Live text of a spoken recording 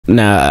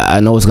Now, I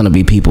know it's going to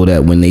be people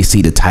that when they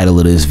see the title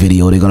of this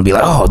video, they're going to be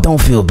like, oh,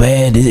 don't feel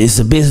bad. It's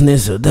a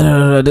business. I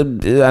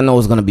know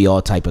it's going to be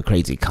all type of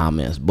crazy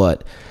comments,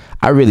 but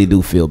I really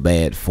do feel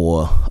bad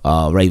for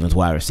Ravens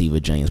wide receiver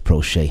James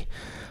Proche,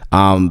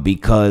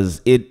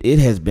 because it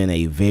has been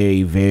a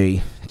very,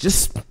 very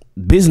just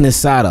business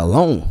side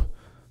alone,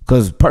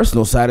 because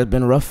personal side has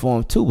been rough for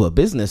him too, but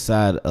business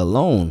side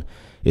alone,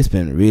 it's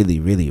been really,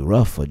 really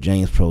rough for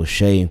James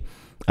Proche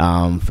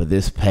for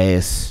this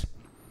past,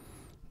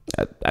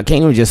 I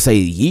can't even just say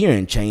year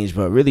and change,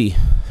 but really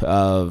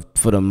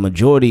for the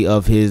majority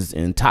of his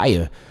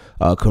entire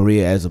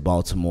career as a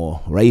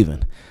Baltimore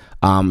Raven.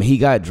 He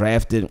got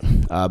drafted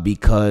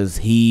because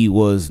he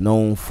was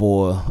known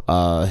for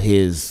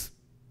his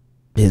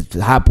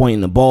high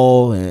pointing the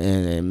ball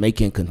and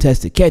making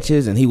contested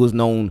catches, and he was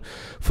known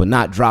for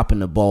not dropping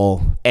the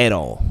ball at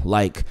all.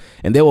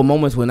 And there were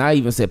moments when I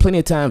even said plenty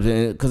of times,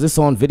 because it's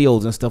on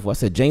videos and stuff, where I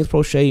said James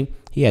Proche,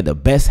 he had the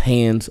best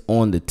hands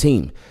on the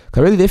team.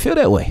 Because really, they feel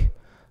that way.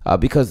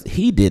 Because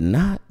he did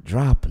not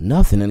drop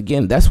nothing. And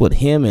again, that's what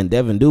him and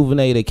Devin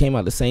Duvernay, they came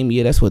out the same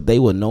year. That's what they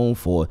were known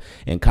for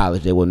in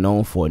college. They were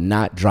known for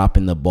not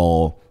dropping the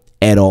ball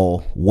at all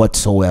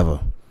whatsoever.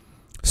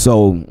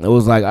 So it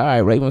was like, all right,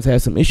 Ravens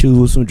had some issues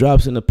with some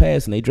drops in the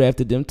past, and they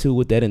drafted them too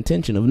with that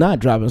intention of not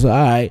dropping. So,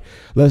 all right,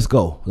 let's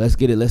go. Let's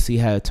get it. Let's see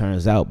how it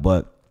turns out.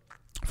 But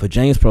for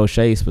James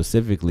Proche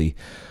specifically,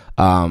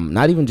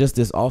 not even just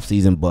this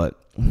offseason, but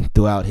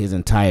throughout his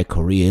entire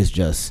career,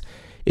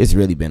 it's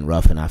really been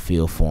rough, and I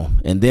feel for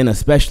him. And then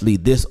especially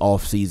this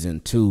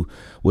offseason too,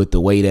 with the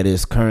way that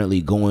it's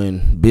currently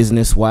going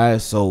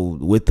business-wise, so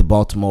with the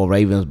Baltimore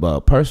Ravens,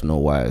 but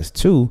personal-wise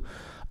too.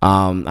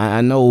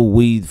 I know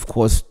we, of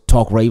course,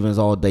 talk Ravens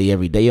all day,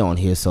 every day on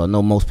here, so I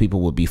know most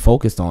people would be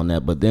focused on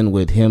that. But then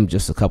with him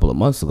just a couple of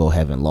months ago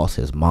having lost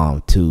his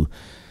mom too,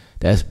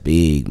 that's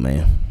big,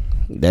 man.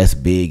 That's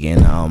big,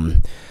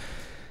 and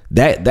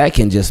that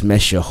can just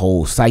mess your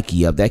whole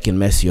psyche up. That can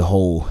mess your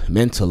whole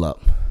mental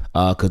up.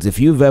 Because if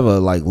you've ever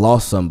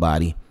lost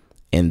somebody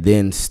and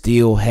then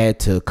still had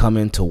to come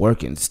into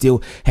work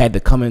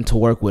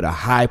with a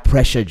high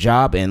pressure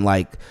job,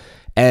 and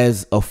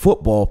as a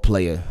football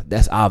player,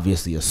 that's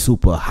obviously a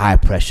super high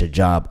pressure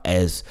job,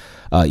 as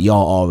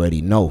y'all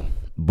already know.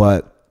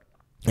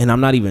 And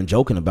I'm not even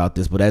joking about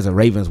this, but as a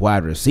Ravens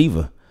wide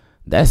receiver,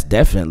 that's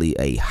definitely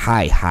a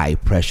high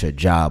pressure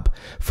job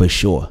for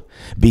sure.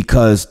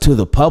 Because to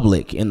the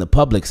public, in the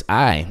public's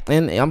eye,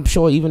 and I'm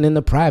sure even in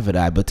the private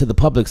eye, but to the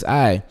public's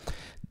eye,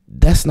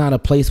 that's not a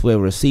place where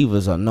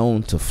receivers are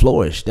known to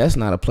flourish. That's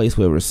not a place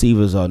where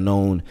receivers are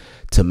known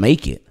to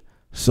make it.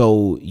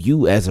 So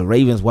you, as a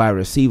Ravens wide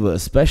receiver,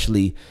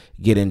 especially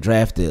getting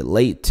drafted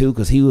late too,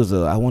 because he was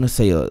I want to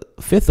say a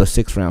 5th or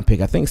 6th round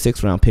pick. I think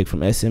 6th round pick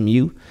from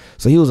SMU.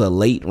 So he was a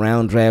late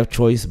round draft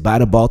choice by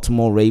the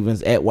Baltimore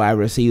Ravens at wide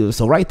receiver.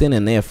 So right then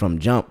and there from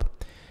jump,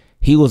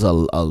 he was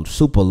a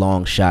super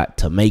long shot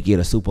to make it,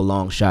 a super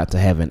long shot to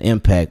have an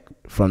impact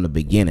from the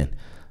beginning,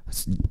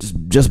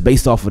 just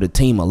based off of the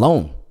team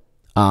alone.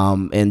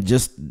 And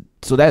just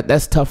so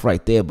that's tough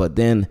right there. But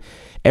then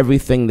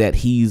everything that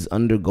he's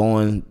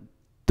undergone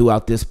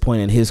throughout this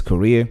point in his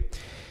career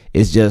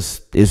is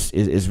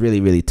it's really,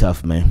 really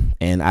tough, man.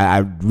 And I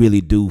really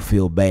do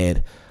feel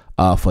bad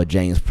for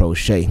James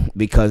Proche,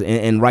 because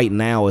and right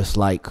now it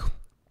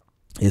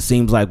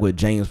seems like with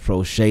James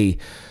Proche,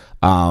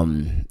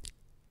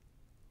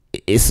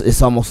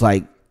 it's almost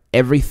like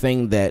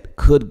everything that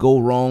could go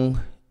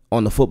wrong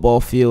on the football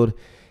field,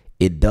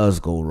 it does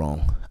go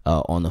wrong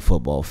on the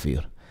football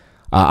field.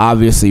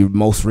 Obviously,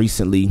 most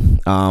recently,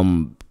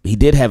 he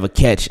did have a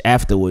catch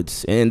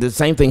afterwards, and the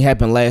same thing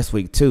happened last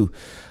week too,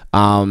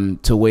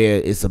 to where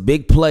it's a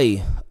big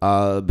play,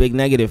 big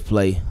negative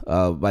play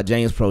by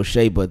James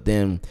Proche, but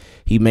then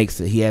he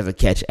has a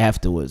catch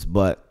afterwards.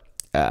 But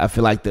I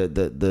feel like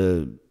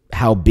the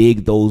how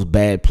big those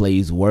bad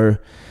plays were,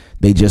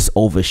 they just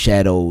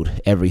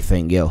overshadowed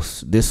everything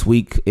else. This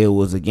week, it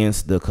was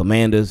against the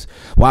Commanders.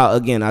 While,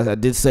 again, I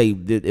did say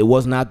it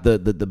was not the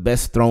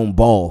best thrown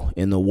ball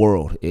in the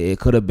world. It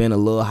could have been a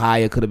little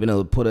higher. Could have been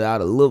able to put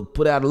out a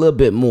little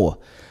bit more.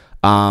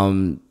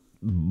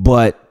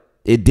 But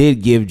it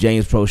did give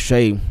James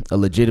Proche a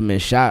legitimate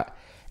shot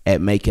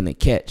at making a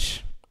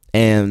catch.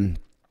 And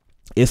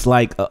it's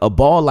like a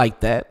ball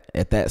like that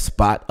at that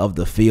spot of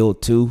the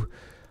field, too.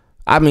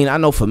 I mean, I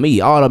know for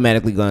me,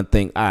 automatically going to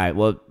think, all right,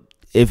 well,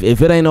 if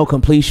it ain't no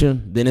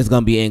completion, then it's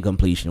going to be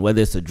incompletion.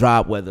 Whether it's a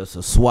drop, whether it's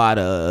a swat,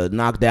 a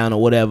knockdown, or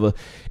whatever,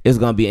 it's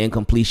going to be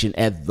incompletion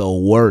at the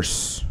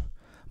worst.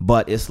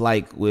 But it's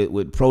like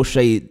with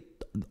Proche,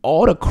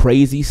 all the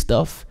crazy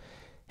stuff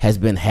has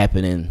been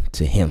happening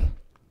to him.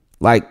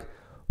 Like,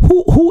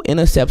 who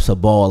intercepts a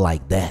ball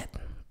like that?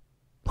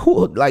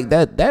 Who, like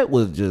that? That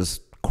was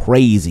just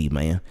crazy,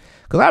 man.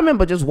 Because I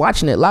remember just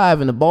watching it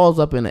live, and the ball's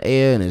up in the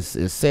air, and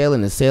it's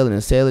sailing and sailing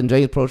and sailing.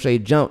 James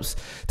Proche jumps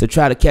to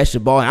try to catch the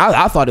ball, and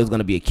I thought it was going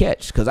to be a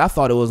catch, because I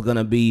thought it was going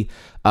to be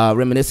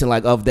reminiscent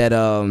like of that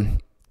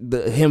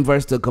him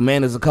versus the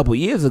Commanders a couple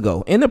years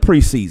ago in the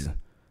preseason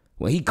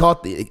when he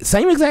caught the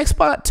same exact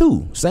spot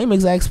too, same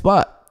exact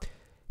spot.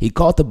 He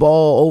caught the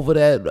ball over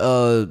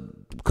that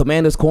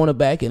Commander's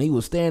cornerback, and he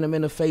was staring him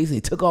in the face, and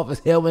he took off his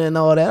helmet and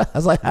all that. I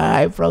was like, all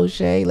right,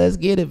 Proche, let's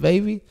get it,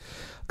 baby.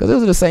 Because it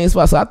was the same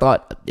spot, so I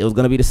thought it was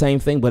going to be the same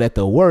thing, but at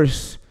the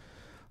worst,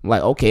 I'm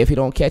like, okay, if he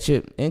don't catch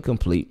it,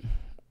 incomplete.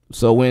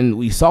 So when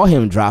we saw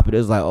him drop it, it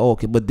was like, oh,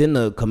 okay. But then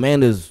the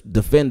Commander's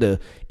defender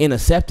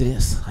intercepted it.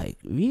 It's like,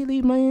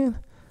 really, man?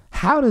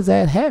 How does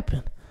that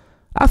happen?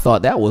 I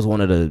thought that was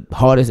one of the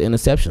hardest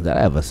interceptions that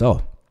I ever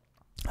saw.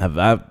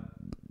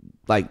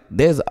 Like,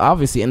 there's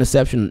obviously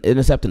intercepting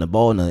the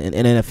ball in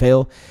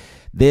NFL.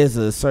 There's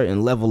a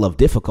certain level of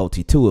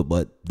difficulty to it,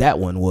 but that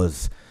one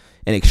was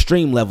an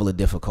extreme level of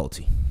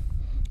difficulty.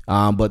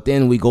 But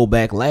then we go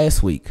back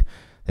last week.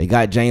 They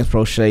got James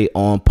Proche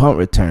on punt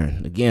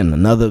return. Again,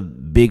 another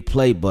big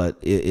play, but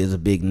it is a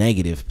big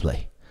negative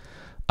play.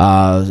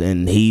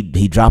 And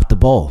he dropped the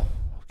ball.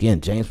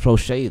 Again, James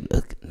Proche,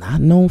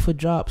 not known for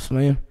drops,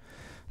 man.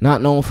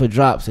 Not known for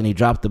drops, and he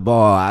dropped the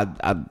ball.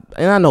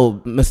 And I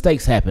know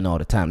mistakes happen all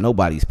the time.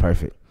 Nobody's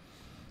perfect.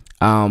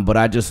 But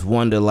I just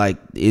wonder, like,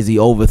 is he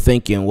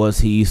overthinking? Was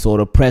he sort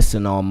of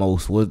pressing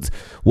almost?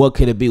 What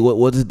could it be?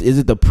 Is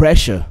it the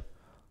pressure,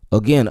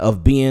 again,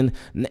 of being,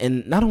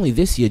 and not only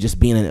this year, just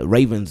being a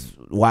Ravens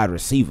wide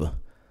receiver,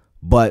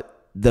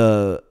 but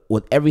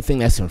with everything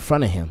that's in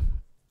front of him,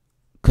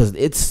 because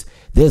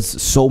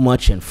there's so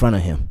much in front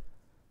of him.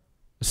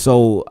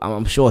 So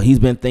I'm sure he's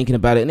been thinking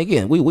about it. And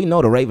again, we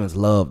know the Ravens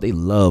love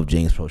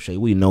James Proche.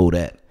 We know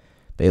that.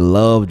 They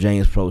love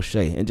James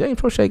Proche. And James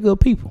Proche,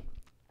 good people.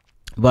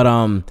 But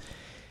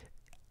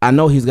I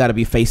know he's got to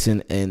be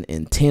facing an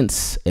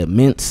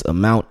immense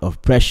amount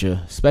of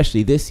pressure,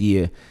 especially this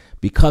year,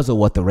 because of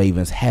what the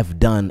Ravens have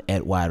done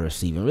at wide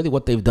receiver. And really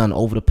what they've done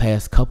over the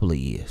past couple of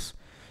years.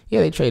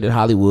 Yeah, they traded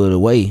Hollywood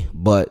away,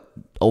 but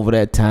over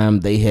that time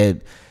they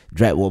had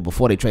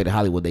before they traded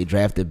Hollywood, they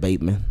drafted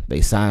Bateman.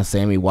 They signed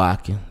Sammy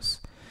Watkins.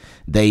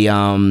 They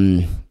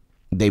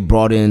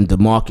brought in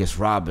DeMarcus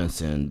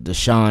Robinson,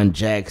 Deshaun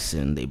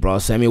Jackson. They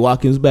brought Sammy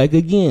Watkins back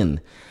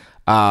again.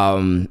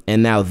 And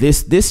now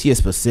this year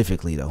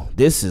specifically, though,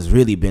 this has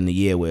really been the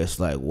year where it's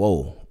like,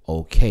 whoa,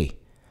 okay.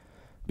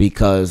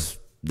 Because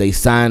they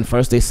signed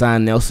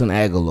Nelson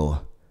Aguilar.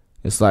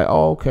 It's like,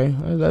 oh, okay,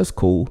 that's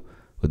cool.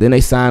 But then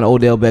they signed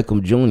Odell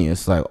Beckham Jr.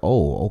 It's like,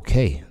 oh,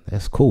 okay,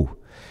 that's cool.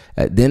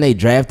 Then they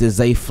drafted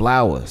Zay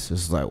Flowers.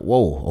 It's like,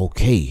 whoa,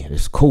 okay,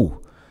 that's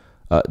cool.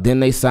 Then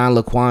they signed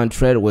Laquan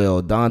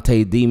Treadwell,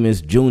 Dante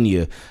Demas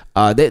Jr.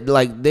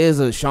 There's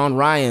a Sean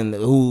Ryan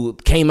who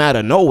came out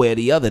of nowhere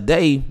the other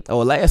day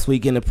or last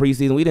week in the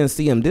preseason. We didn't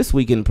see him this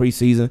week in the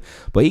preseason,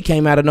 but he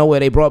came out of nowhere.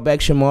 They brought back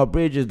Shamar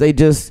Bridges.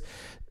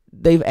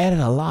 They've added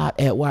a lot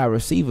at wide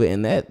receiver,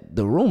 and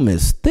the room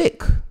is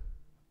thick.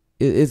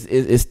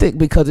 It's thick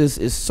because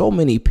it's so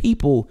many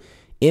people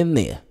in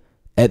there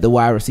at the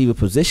wide receiver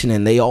position,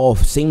 and they all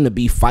seem to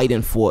be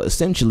fighting for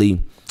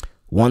essentially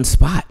one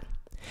spot.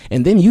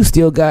 And then you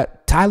still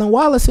got Tylan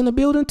Wallace in the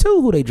building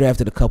too, who they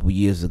drafted a couple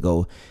years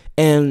ago.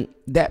 And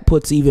that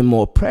puts even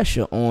more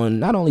pressure on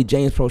not only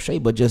James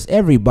Proche, but just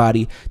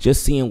everybody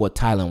just seeing what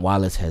Tylan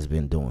Wallace has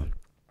been doing.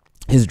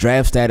 His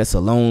draft status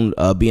alone,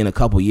 being a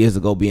couple years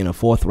ago, being a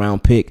 4th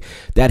round pick,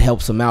 that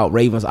helps him out.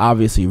 Ravens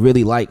obviously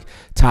really like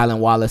Tylan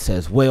Wallace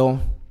as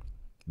well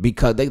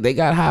because they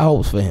got high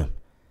hopes for him.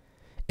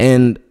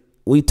 And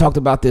we talked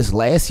about this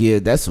last year.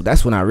 That's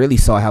when I really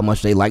saw how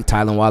much they liked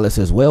Tylan Wallace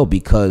as well,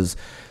 because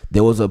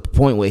there was a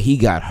point where he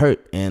got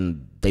hurt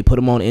and they put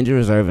him on injury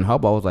reserve, and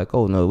Harbaugh was like,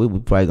 oh, no, we're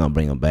probably going to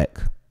bring him back.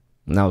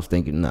 And I was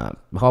thinking, nah,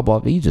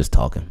 Harbaugh, he's just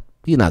talking.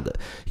 He's not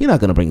going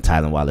to bring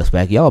Tylan Wallace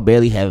back. Y'all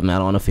barely have him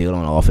out on the field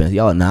on offense.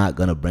 Y'all not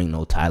going to bring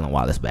no Tylan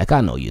Wallace back.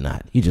 I know you're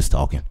not. You're just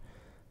talking.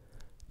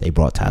 They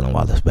brought Tylan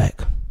Wallace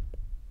back.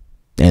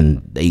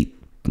 And they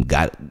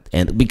got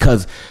and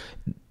because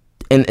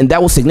and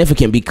that was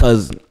significant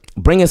because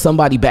bringing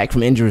somebody back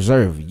from injury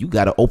reserve, you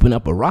got to open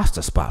up a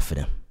roster spot for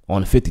them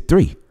on the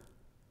 53.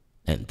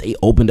 And they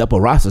opened up a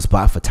roster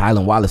spot for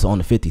Tylan Wallace on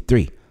the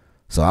 53.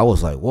 So I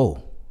was like,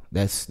 whoa,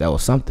 that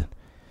was something.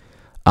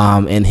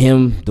 And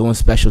him doing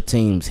special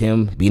teams,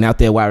 him being out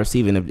there wide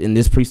receiver in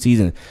this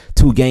preseason,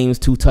 2 games,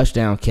 2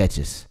 touchdown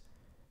catches.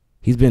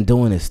 He's been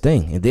doing his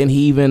thing. And then he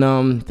even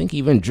I think he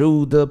even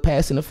drew the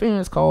pass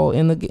interference call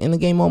in the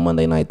game on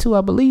Monday night too,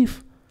 I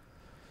believe.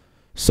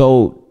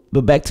 So,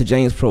 but back to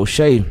James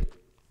Proche,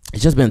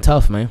 it's just been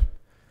tough, man.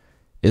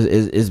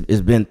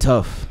 It's been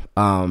tough.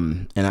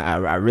 And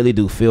I really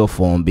do feel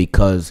for him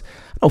because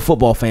I know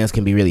football fans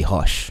can be really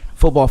harsh.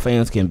 Football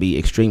fans can be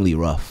extremely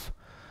rough.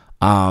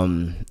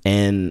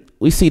 And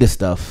we see the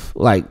stuff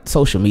like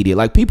social media,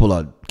 like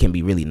people can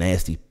be really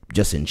nasty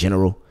just in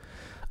general.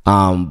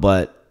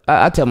 But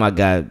I tell my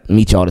guy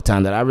Meech all the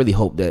time that I really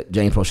hope that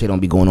James Proche don't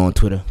be going on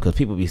Twitter because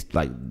people be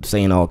like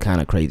saying all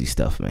kind of crazy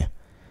stuff, man.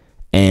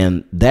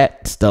 And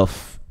that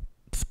stuff,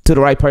 to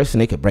the right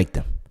person, it could break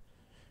them.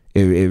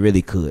 It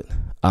really could.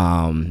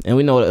 And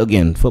we know that,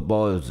 again,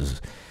 football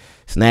it's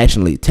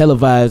nationally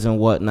televised and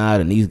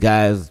whatnot, and these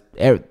guys,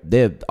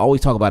 they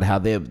always talk about how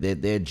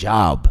their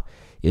job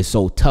is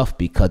so tough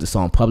because it's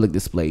on public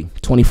display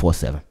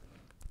 24/7.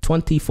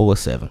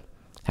 24/7.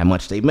 how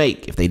much they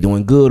make, if they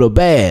doing good or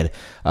bad,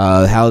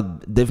 how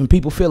different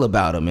people feel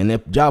about them and their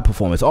job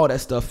performance, all that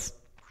stuff,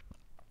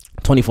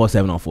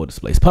 24/7 on full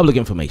display. It's public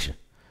information.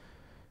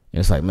 And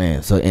it's like,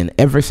 man, so in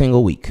every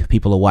single week,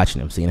 people are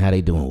watching them, seeing how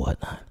they do and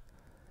whatnot.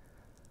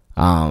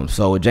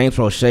 So with James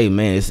Proche,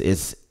 man,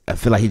 it's I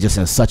feel like he's just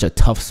in such a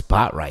tough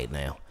spot right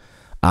now.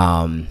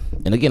 And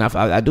again,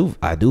 I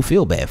do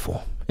feel bad for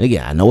him. And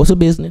again, I know it's a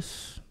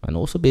business.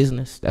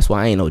 That's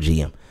why I ain't no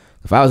GM.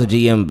 If I was a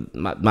GM,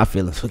 my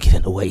feelings would get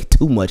in the way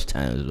too much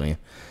times, man.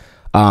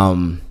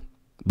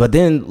 But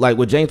then, like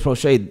with James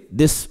Proche,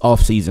 this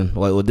offseason,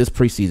 or this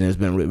preseason, has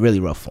been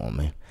really rough for him,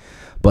 man.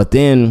 But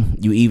then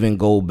you even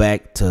go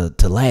back to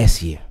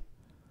last year.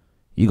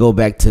 You go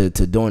back to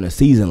during the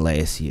season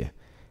last year,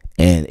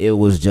 and it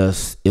was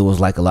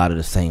like a lot of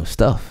the same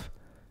stuff.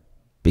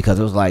 Because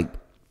it was like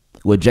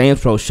with James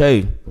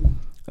Proche,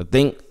 I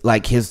think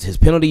like his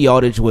penalty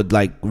yardage was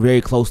like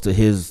very close to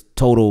his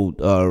total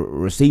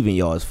receiving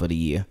yards for the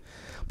year.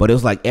 But it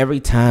was like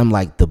every time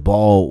like the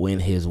ball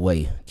went his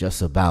way,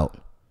 just about.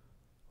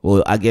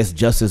 Well, I guess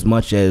just as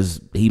much as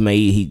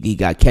he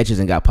got catches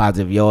and got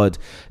positive yards,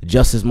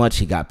 just as much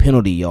he got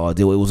penalty yards.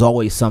 It was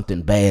always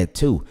something bad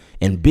too,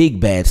 and big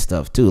bad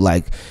stuff too.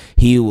 Like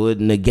he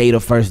would negate a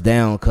first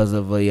down because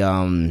of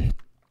a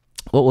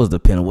what was the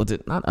penalty? Was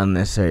it not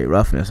unnecessary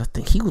roughness? I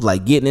think he was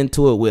like getting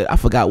into it with, I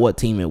forgot what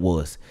team it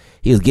was.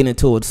 He was getting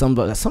into it with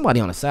somebody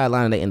on the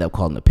sideline, and they ended up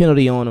calling a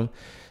penalty on him.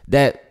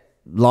 That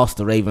lost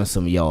the Ravens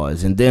some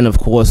yards. And then of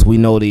course we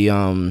know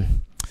the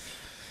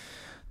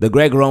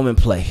Greg Roman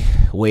play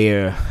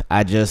where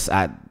I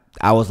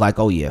was like,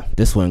 oh yeah,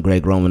 this one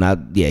Greg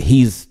Roman,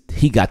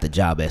 he got the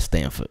job at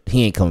Stanford.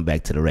 He ain't coming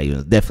back to the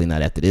Ravens. Definitely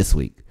not after this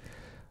week.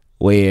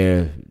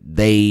 Where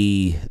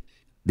they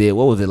did,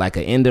 what was it, like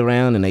an end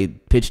around, and they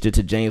pitched it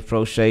to James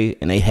Proche,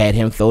 and they had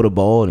him throw the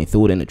ball, and he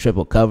threw it into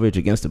triple coverage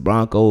against the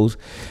Broncos,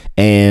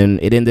 and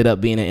it ended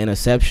up being an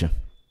interception.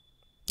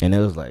 And it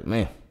was like,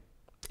 man,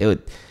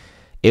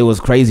 it was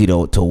crazy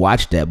though to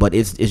watch that. But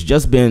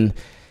it's been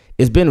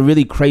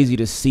really crazy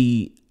to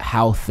see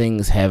how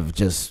things have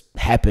just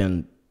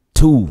happened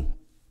to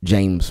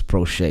James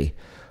Proche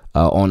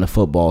on the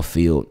football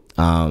field,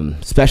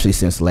 especially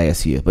since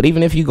last year. But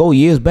even if you go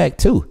years back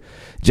too,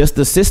 just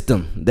the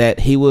system that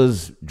he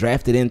was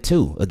drafted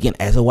into, again,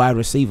 as a wide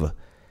receiver,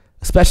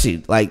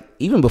 especially like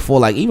even before,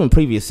 like even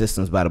previous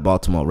systems by the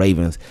Baltimore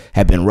Ravens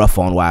have been rough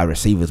on wide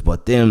receivers.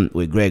 But then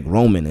with Greg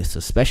Roman, it's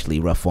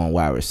especially rough on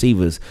wide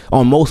receivers,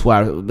 on most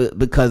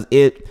because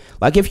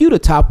if you the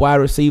top wide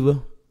receiver,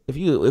 if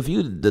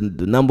you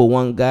the number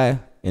one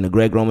guy in the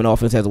Greg Roman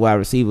offense as a wide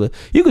receiver,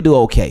 you could do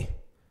okay.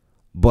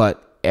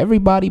 But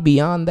everybody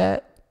beyond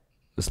that,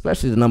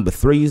 especially the number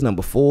 3s,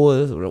 number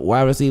 4s,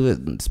 wide receivers,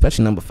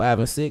 especially number 5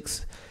 and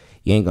 6,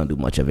 you ain't gonna do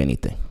much of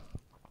anything.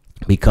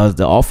 Because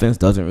the offense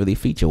doesn't really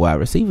feature wide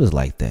receivers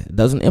like that. It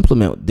doesn't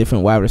implement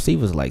different wide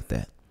receivers like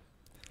that.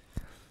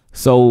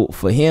 So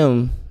for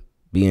him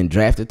being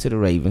drafted to the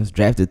Ravens,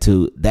 drafted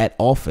to that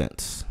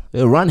offense,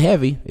 they'll run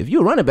heavy. If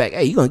you're a running back,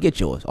 hey, you're going to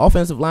get yours.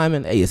 Offensive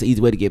lineman, hey, it's an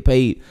easy way to get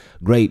paid.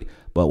 Great.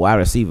 But wide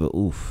receiver,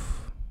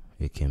 oof,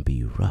 it can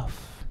be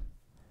rough.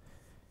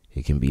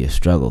 It can be a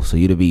struggle. So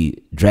you to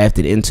be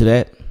drafted into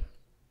that,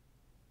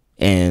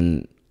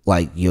 and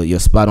like your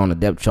spot on the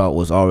depth chart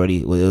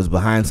was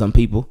behind some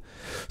people.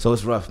 So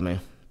it's rough, man.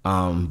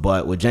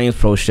 But with James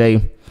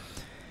Proche,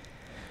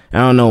 I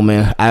don't know,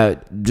 man. I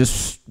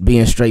just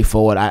being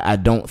straightforward, I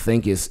don't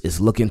think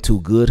it's looking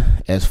too good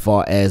as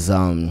far as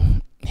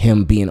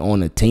him being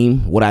on the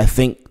team. What I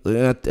think,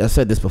 I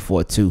said this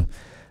before too,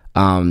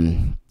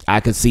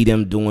 I could see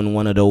them doing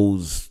one of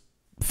those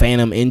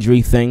phantom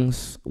injury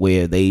things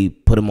where they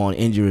put him on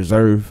injury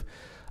reserve,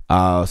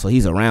 so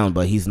he's around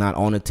but he's not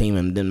on the team,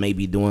 and then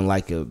maybe doing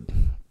like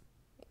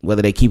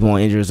whether they keep him on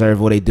injury reserve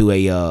or they do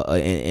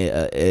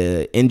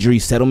a injury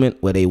settlement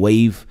where they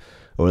waive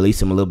or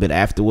release him a little bit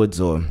afterwards,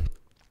 or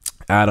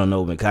I don't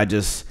know, because I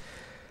just,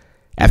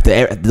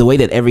 after the way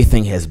that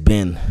everything has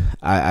been,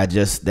 I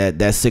just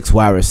that 6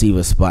 wide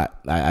receiver spot,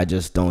 I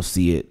just don't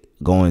see it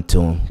going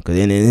to him, because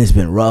it's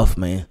been rough,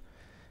 man.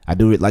 I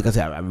do, like I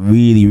said, I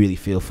really, really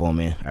feel for him,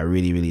 man. I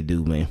really, really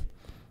do, man.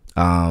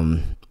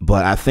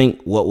 But I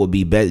think what would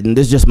be better, and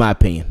this is just my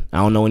opinion. I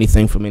don't know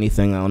anything from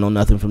anything. I don't know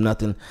nothing from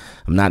nothing.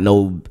 I'm not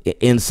no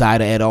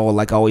insider at all.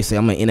 Like I always say,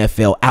 I'm an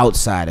NFL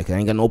outsider. I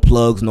ain't got no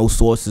plugs, no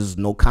sources,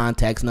 no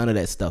contacts, none of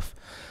that stuff.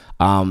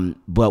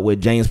 But with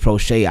James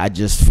Proche, I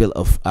just feel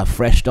a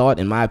fresh start,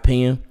 in my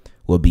opinion,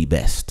 would be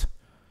best.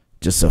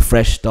 Just a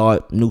fresh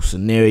start, new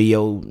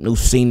scenario, new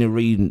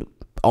scenery.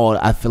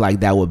 I feel like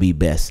that would be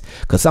best.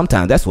 Because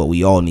sometimes that's what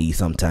we all need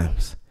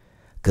sometimes.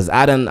 Because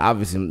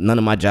obviously, none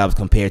of my jobs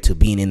compared to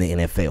being in the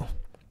NFL.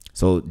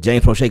 So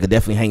James Proche could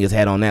definitely hang his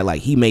hat on that.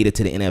 Like, he made it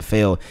to the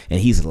NFL, and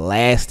he's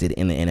lasted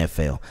in the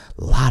NFL.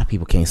 A lot of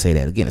people can't say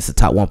that. Again, it's the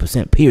top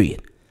 1%,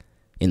 period,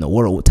 in the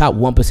world. Top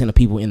 1% of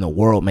people in the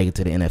world make it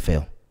to the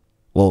NFL.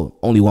 Well,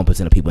 only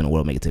 1% of people in the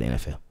world make it to the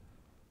NFL.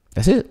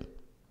 That's it.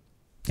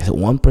 That's it,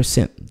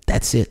 1%.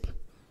 That's it.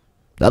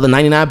 The other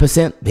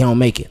 99%, they don't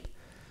make it.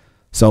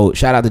 So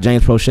shout out to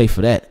James Proche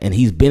for that. And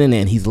he's been in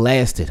there and he's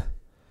lasted.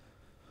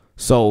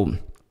 So,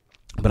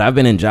 but I've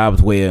been in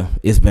jobs where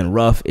it's been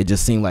rough. It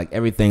just seemed like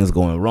everything's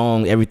going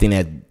wrong. Everything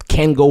that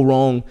can go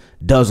wrong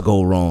does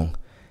go wrong.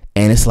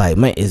 And it's like,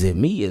 man, is it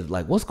me? It's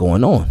like, what's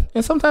going on?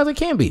 And sometimes it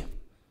can be.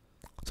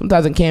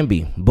 Sometimes it can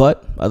be.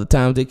 But other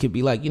times it could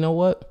be like, you know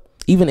what?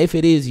 Even if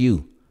it is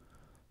you,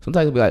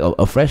 sometimes it'll be like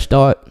a fresh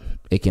start.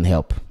 It can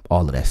help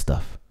all of that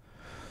stuff.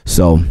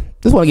 So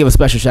just want to give a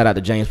special shout out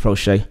to James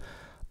Proche.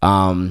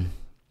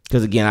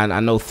 Because again, I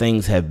know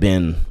things have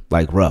been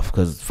like rough.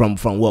 Because from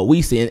what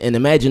we see, and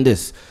imagine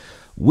this,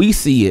 we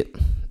see it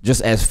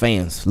just as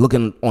fans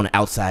looking on the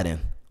outside in.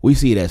 We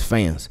see it as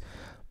fans,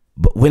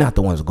 but we're not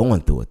the ones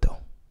going through it though.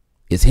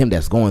 It's him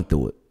that's going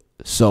through it.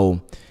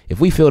 So if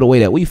we feel the way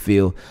that we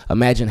feel,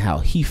 imagine how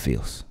he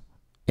feels,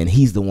 and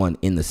he's the one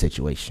in the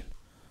situation.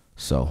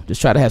 So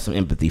just try to have some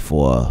empathy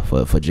for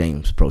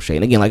James Proche.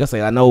 And again, like I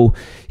say, I know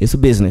it's a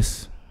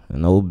business. I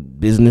know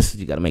business,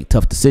 you got to make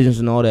tough decisions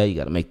and all that. You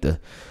got to make the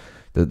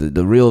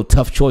real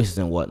tough choices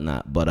and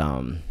whatnot. But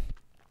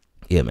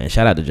yeah, man,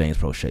 shout out to James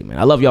Proche, man.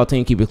 I love y'all,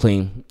 team. Keep it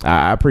clean.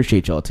 I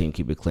appreciate y'all, team.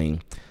 Keep it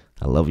clean.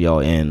 I love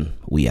y'all, and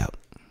we out.